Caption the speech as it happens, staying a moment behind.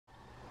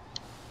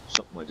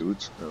up, my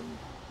dudes?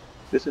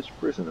 This is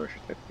Prison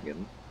Architect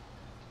again.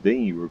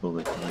 Today we're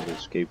gonna try to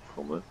escape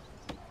from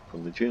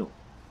the jail,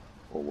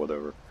 or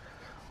whatever.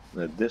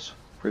 This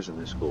prison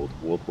is called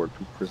World War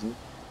II prison,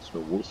 so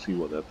we'll see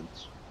what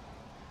happens.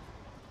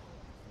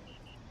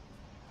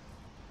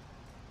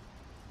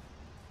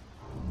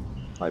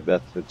 I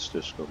bet it's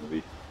just gonna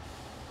be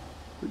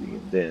pretty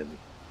dandy,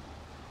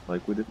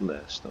 like we did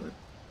last time.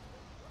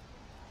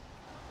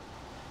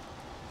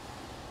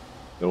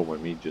 Don't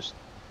mind me just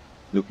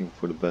looking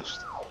for the best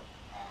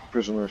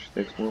Prison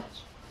Architect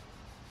mods.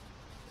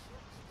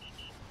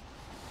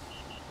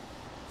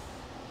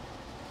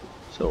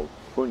 So,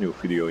 for a new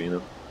video, you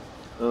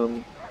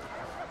know.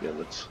 Yeah,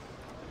 let's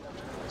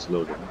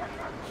load it.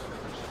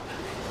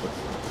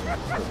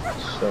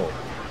 Cell.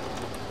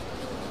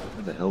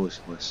 Where the hell is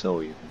my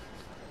cell even?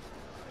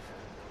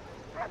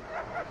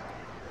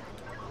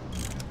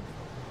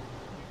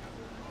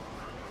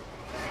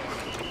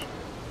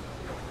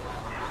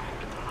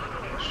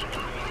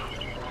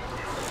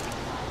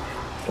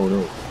 Oh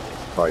no,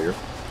 fire.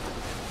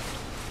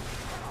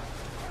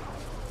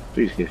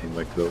 Please give me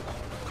my clothes.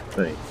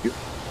 Thank you.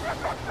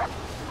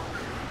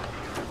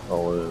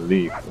 I'll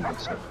leave for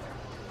myself.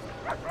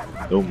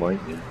 Don't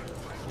mind me.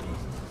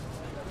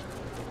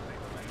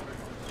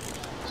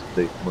 Just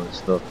take my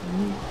stuff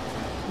and leave.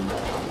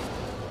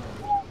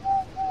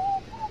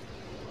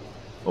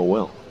 Oh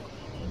well.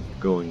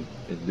 Going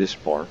in this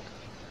part.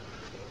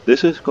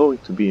 This is going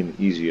to be an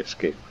easy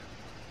escape.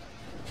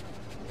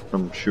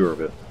 I'm sure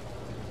of it.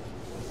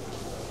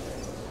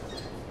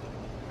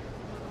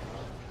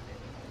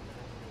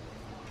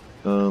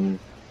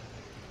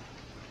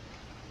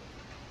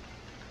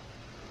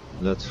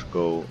 Let's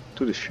go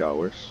to the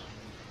showers.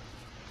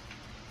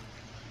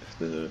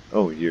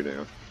 Oh, here they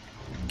are.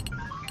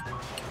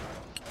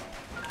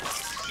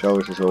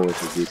 Showers is always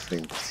a good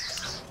thing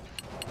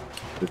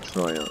to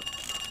try out.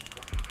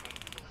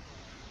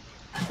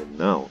 And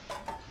now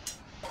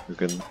you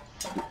can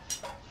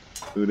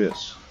do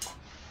this.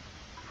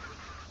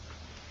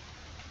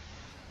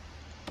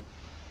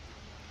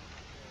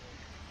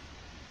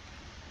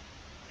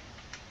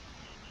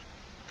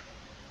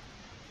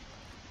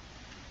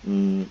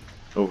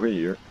 Over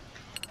here.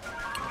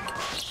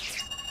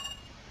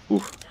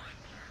 Oof.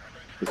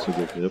 That's a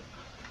good hip.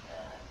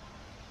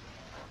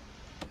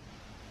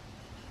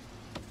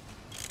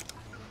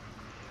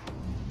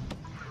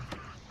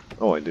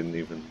 Oh, I didn't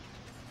even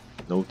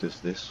notice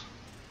this.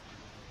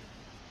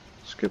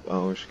 Skip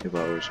hours, skip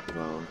hours, skip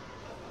hours.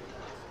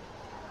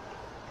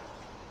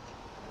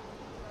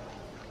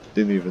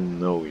 Didn't even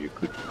know you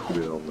could put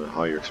it on a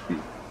higher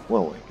speed.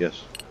 Well, I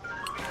guess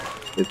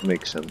it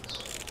makes sense.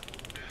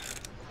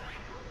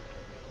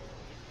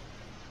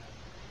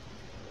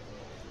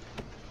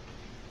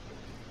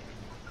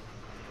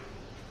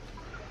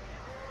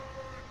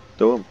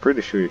 Though I'm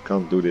pretty sure you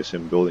can't do this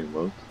in building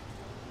mode.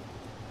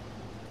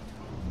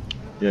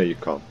 Yeah, you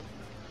can't.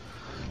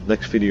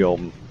 Next video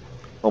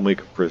I'll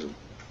make a prison.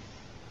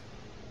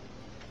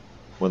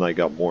 When I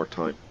got more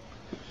time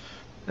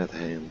at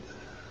hand.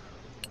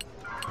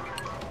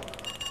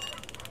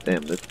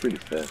 Damn, that's pretty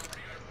fast.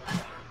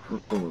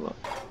 Not gonna lie.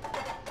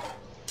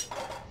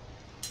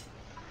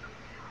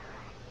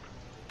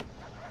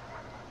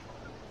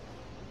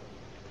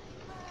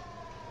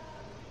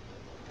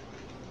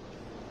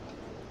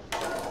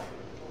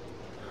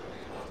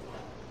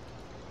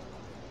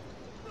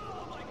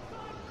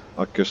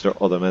 Because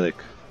they're automatic.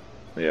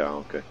 Yeah,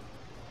 okay.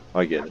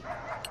 I get it.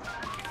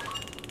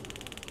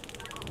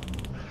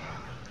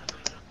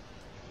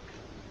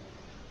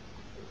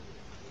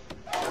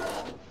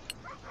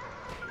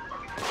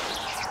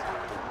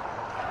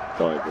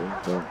 Die, bro.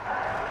 Die.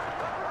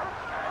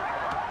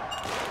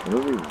 I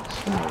don't even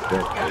see my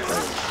death.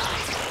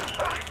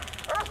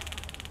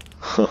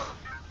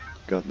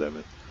 God damn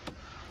it.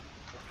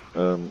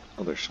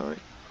 Other side.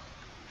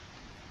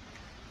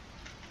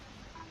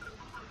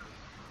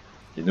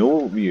 You know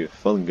what would be a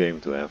fun game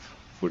to have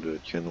for the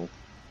channel?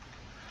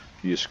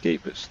 The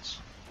Escapists.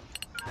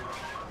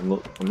 I'm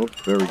not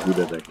very good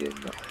at that game,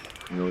 but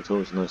you know, it's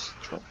always nice to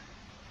try.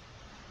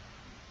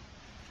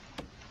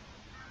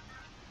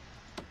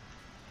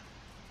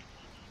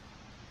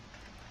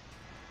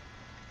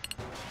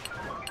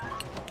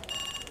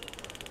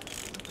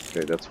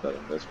 Okay, that's better,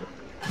 that's better.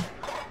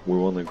 We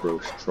want to grow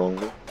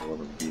stronger, we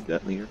want to be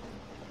deadlier.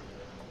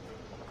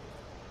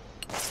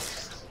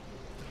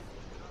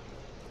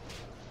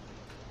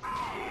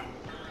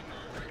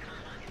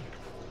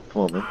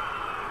 Come on, man.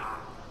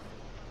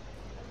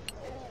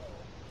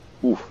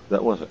 Oof,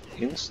 that was an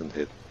instant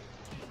hit.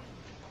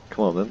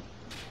 Come on, man.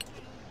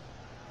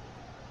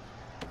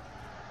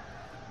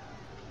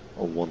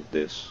 I want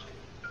this.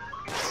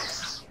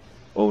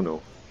 Oh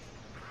no.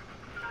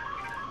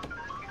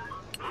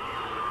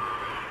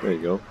 There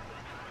you go.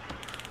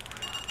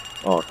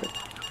 Oh, okay.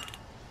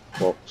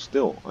 Well,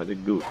 still, I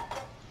did good.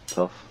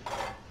 Tough.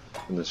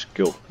 And a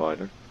skilled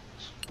fighter.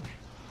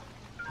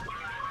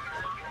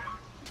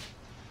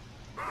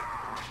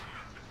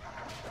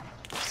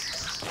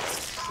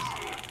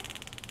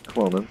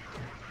 Come on, then.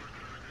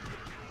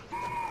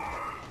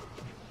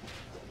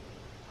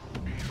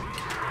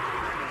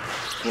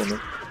 Come on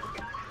then.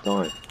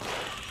 Die.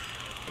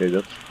 Okay,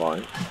 that's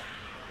fine.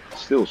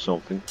 Still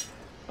something.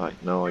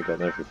 Alright, now I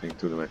got everything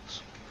to the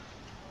max.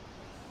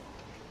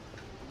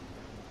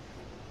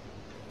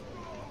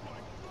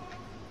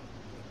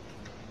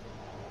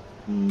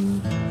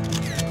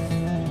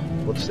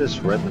 What's this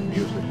random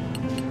music?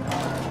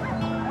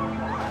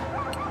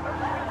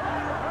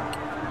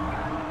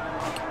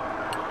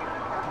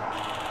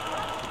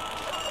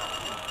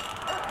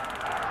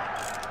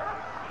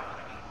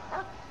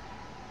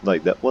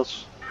 Like that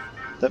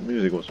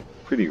music was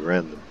pretty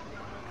random.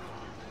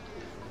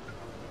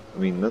 I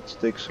mean, let's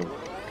take some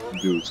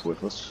dudes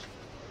with us.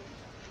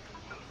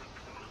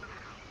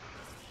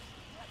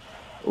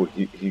 Oh,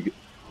 he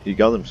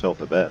got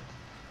himself a bed.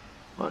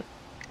 Right.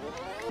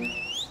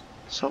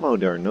 Somehow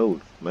there are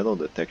no metal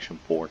detection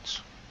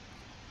ports.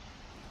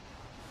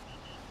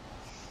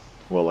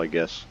 Well, I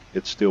guess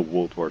it's still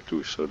World War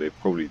II, so they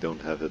probably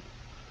don't have it.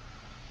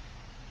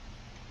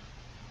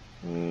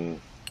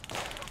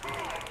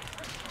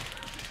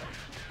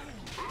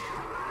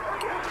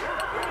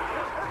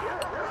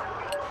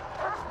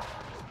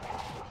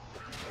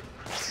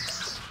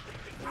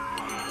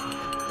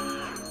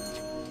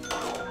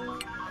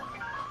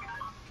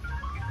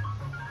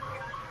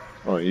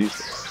 Oh,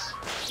 easy.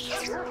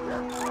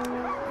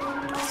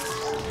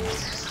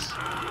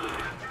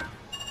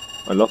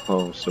 I love how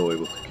I'm still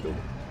able to kill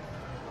them.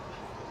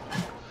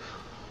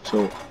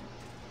 So,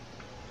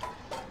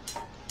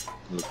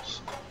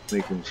 let's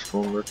make him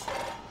stronger.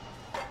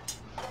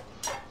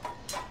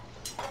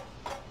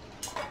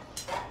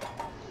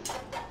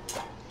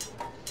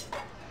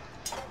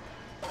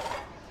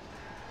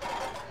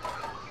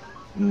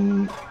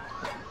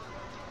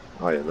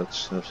 Oh yeah,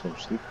 let's have some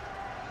sleep.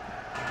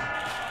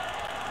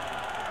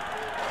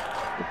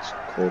 Let's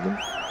call them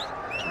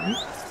to me.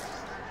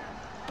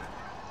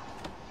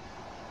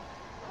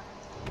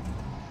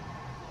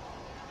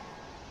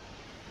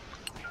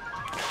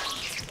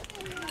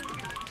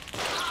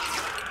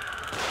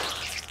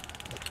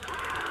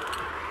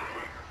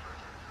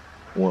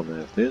 We want to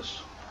have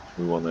this.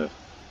 We want to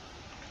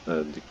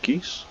have the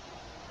keys.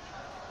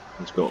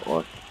 Let's go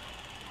on.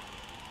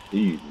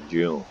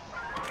 Jail.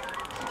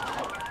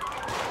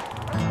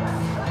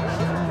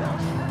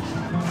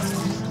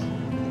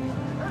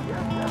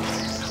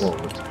 Whoa,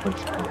 let's punch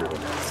it under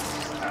them.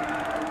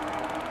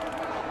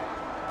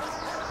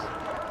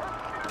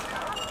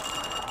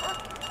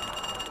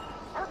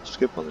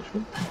 Skip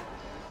punishment.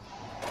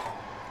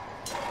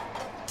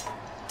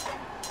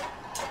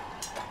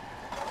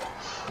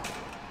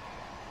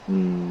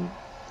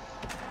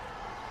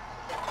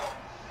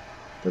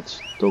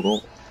 Let's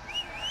toggle.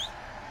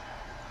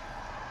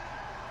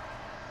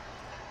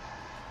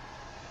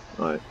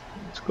 Alright,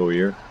 let's go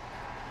here.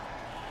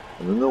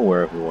 I don't know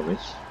where everyone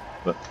is,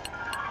 but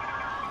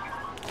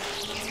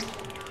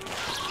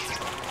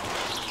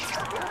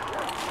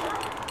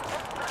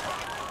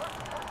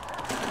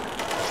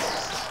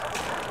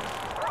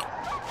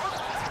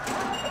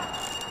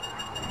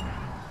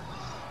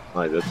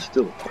alright, that's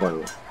still quite a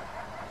lot.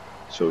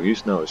 So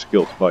he's now a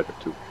skilled fighter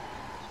too.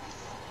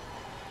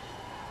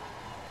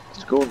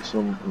 Let's go on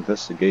some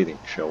investigating,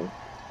 shall we?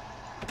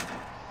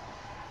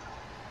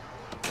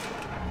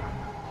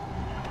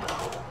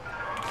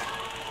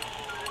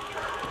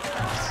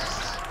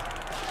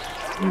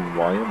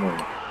 Why am I?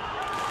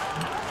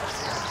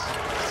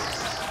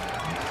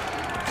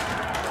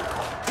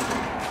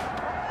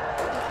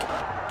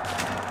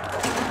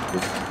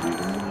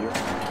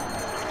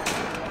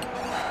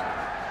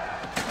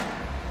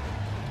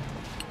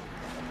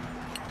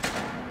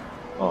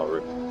 Oh,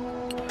 rip.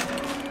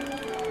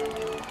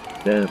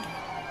 Damn,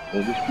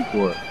 all these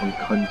people are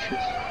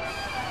unconscious.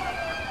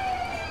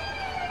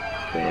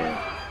 Damn.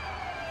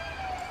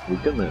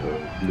 We're gonna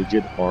have a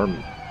legit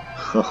army.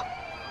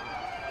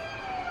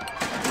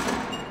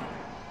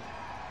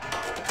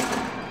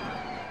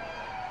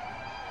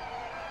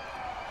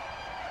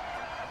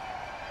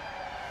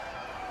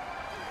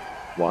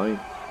 Why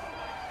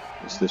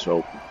is this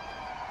open?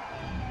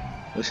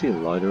 I see a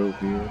lighter over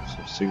here,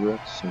 some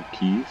cigarettes, some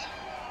keys.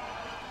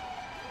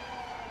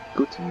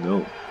 Good to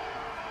know.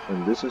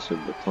 And this is a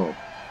baton.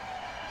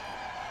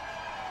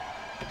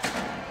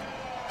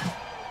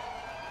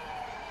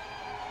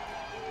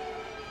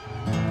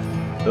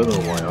 Don't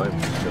know why I'm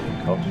still in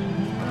cuffs.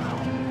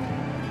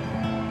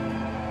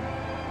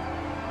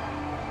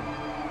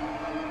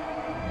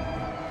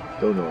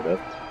 Don't know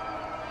that.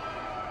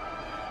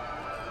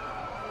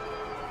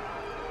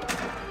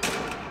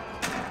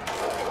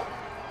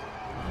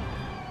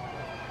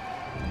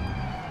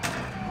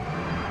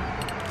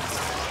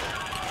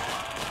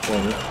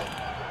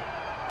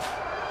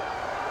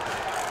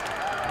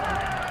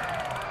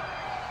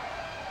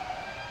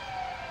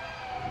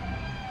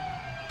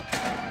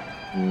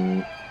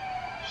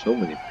 So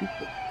many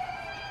people.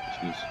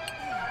 Jesus.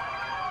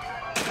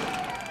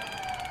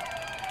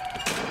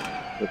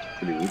 That's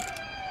pretty weak.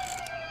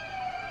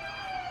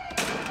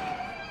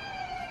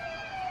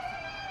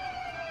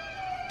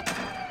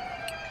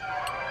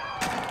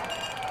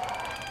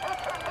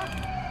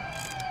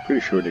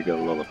 Pretty sure they got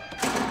a lot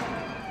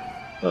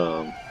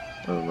of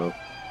I don't know.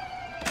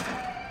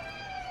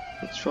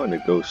 Let's try to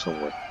go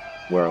somewhere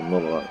where I'm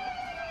not allowed.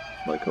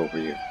 Like over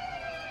here.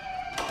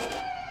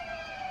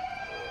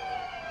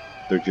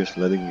 They're just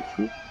letting me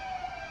through.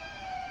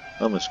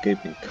 I'm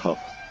escaping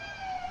cuffed.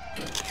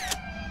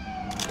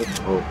 Let's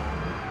go.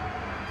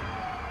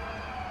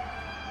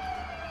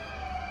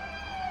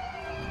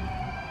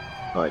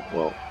 Alright,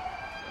 well.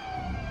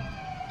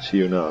 See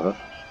you now, huh?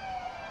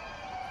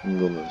 I'm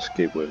gonna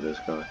escape with this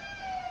guy.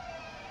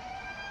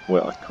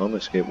 Well, I can't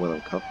escape when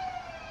I'm cuffed.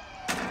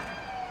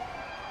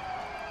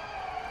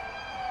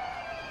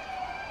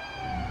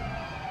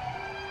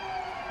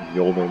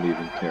 Y'all don't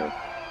even care.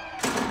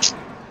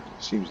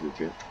 Seems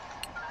legit.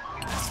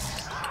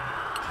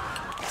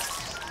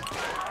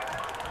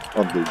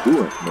 Oh, they do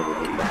have metal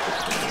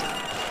weapons.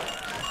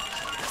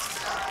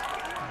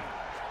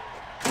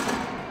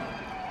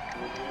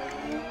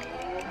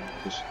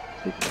 Just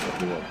take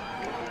what you want.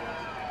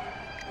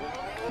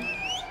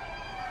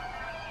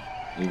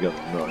 You got a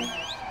 9.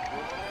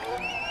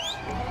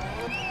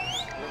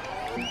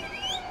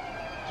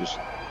 Just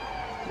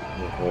take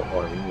your whole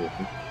army with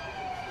me.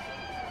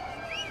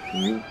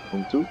 Can you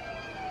come too?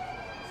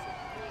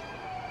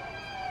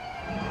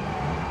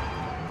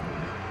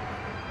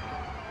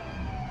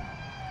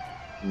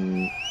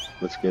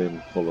 Let's get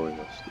him following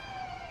us.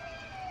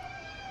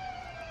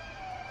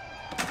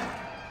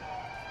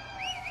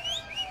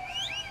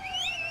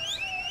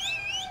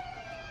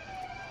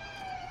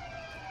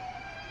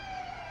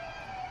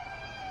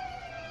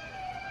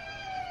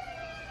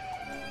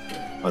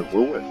 I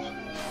will with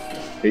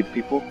 8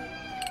 people.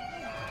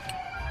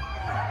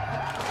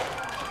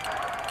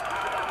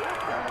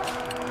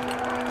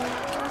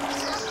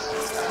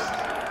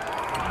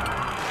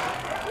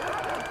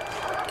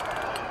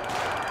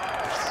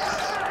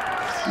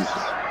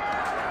 Jesus.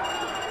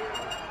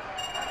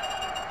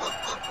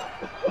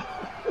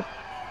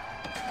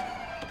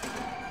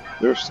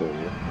 They're still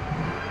here.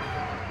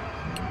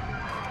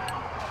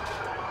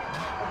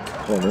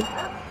 Come on, then.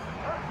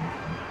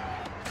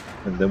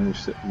 And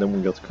then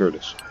we got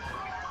Curtis.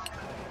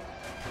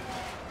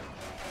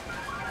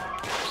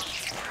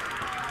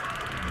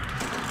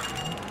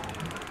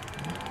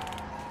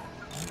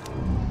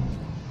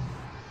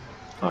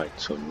 Alright,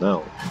 so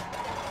now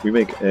we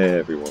make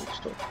everyone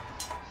stop.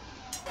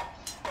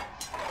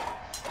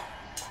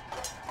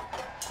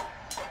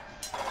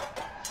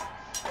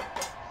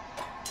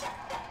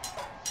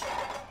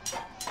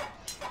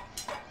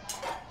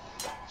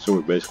 So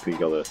we basically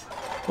got a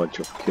bunch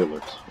of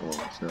killers on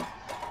us now.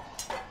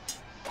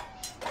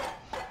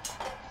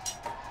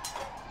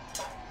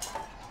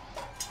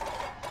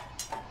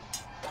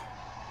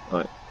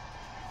 Alright.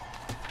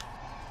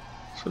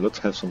 So let's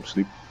have some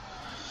sleep.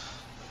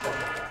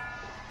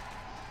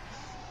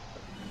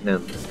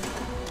 And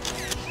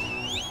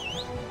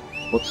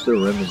what's the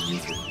random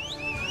music?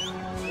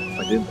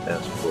 I didn't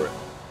ask for it.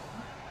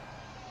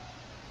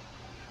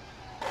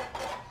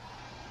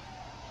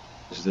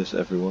 Is this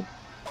everyone?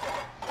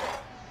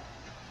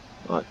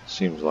 Alright,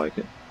 seems like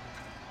it.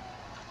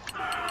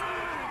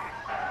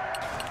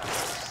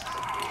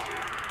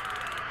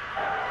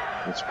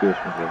 Let's pierce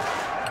me here.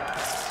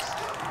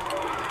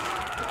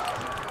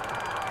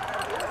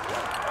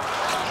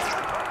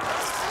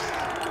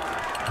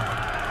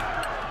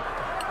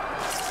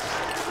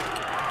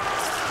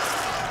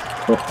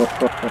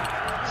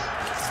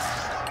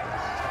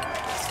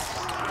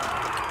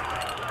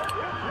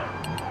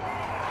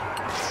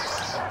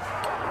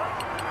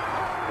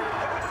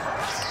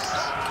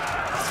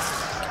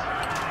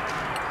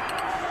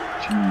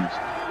 Jeez.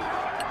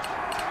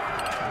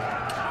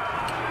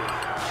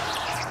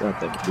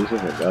 Goddamn, this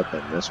is a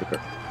goddamn massacre.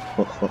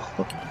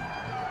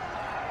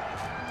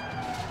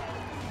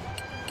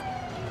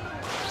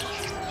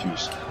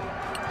 Jeez.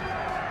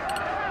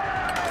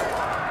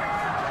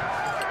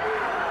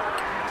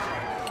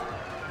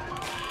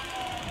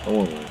 I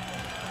want to.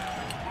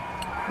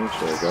 I'm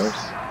sorry, guys.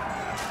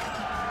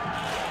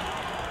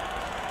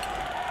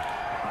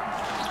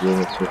 You're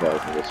not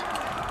surviving this.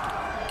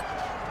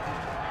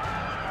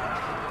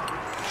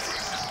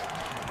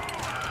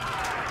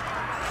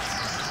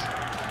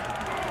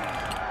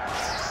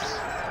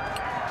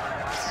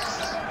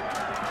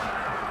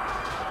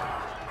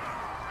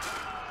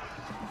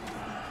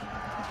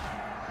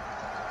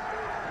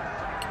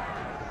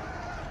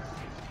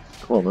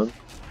 Come on, man.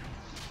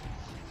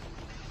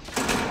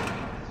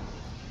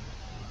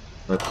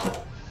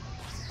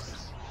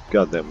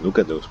 Goddamn, look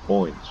at those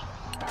points.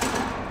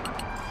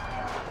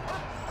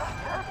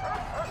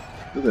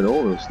 Look at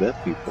all those dead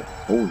people.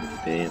 Holy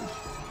damn.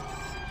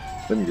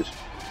 Let me just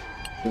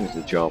finish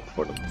the job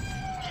for them,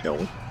 shall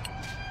we?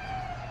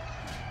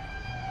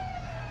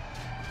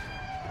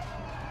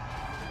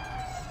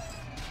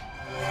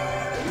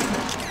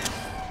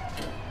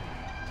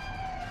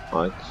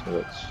 Alright, so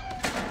that's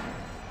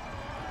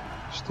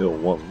still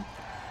 1.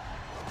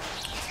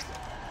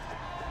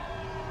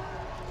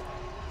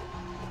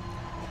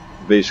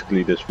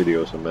 Basically, this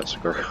video is a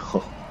massacre.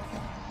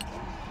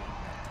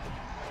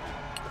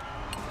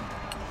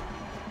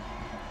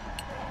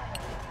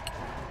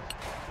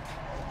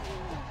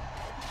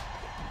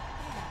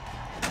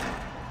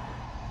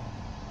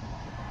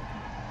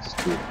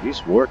 Dude,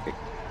 he's working.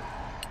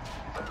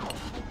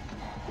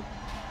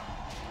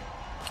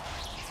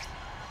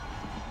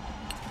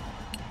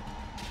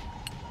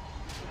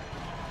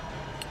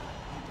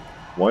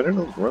 Why they're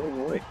not running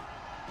away?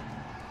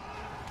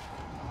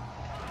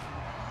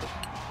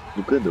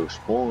 Look at those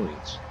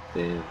points.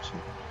 Damn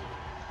son.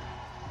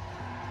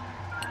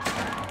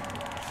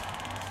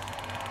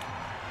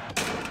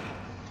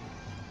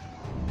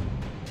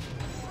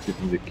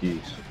 Give me the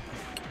keys.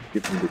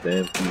 Give me the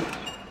damn keys.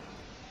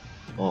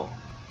 Oh.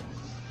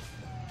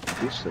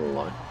 He's still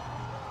alive.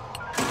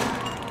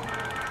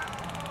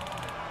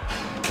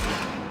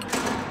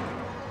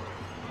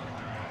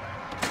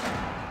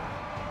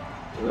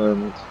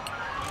 And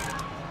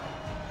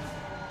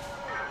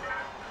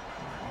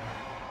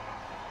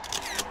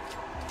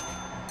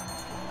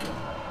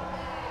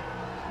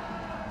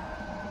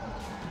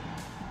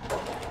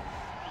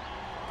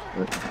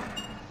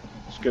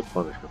skip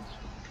punishment.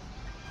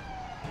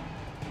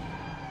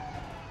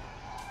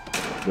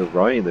 The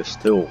riot is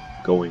still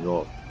going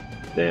on.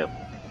 Damn.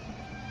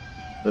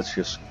 Let's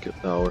just get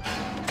our.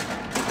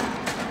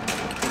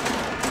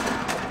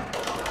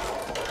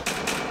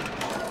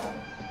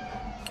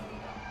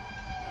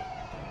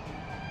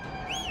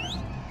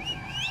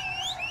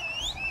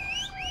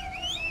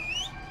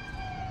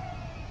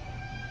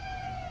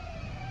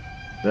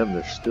 Damn,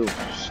 there's still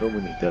so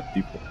many dead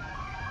people.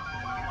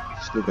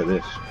 Just look at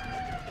this.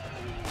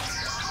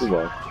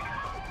 Goodbye.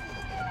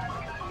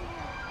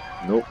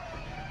 Nope.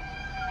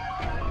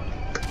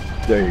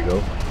 There you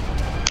go.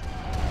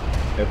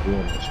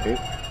 Everyone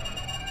escaped.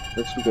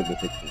 Let's look at the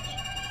victims.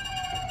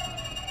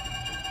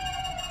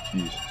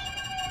 Jesus.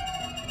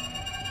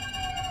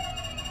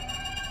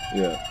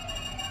 Yeah.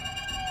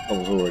 I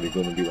was already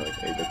gonna be like,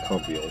 hey, that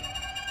can't be all.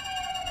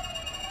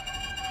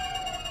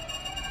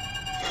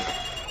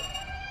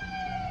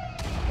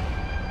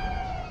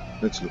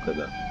 Let's look at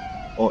that.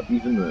 Oh,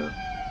 even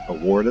a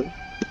warden?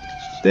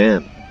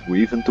 Damn,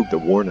 we even took the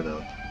warden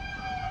out.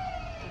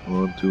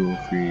 1, 2,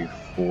 3,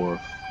 4,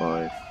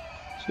 5,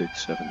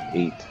 6, 7,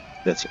 8.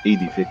 That's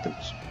 80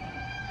 victims.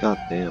 God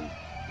damn.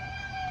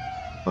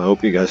 I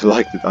hope you guys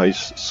liked it. I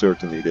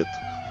certainly did.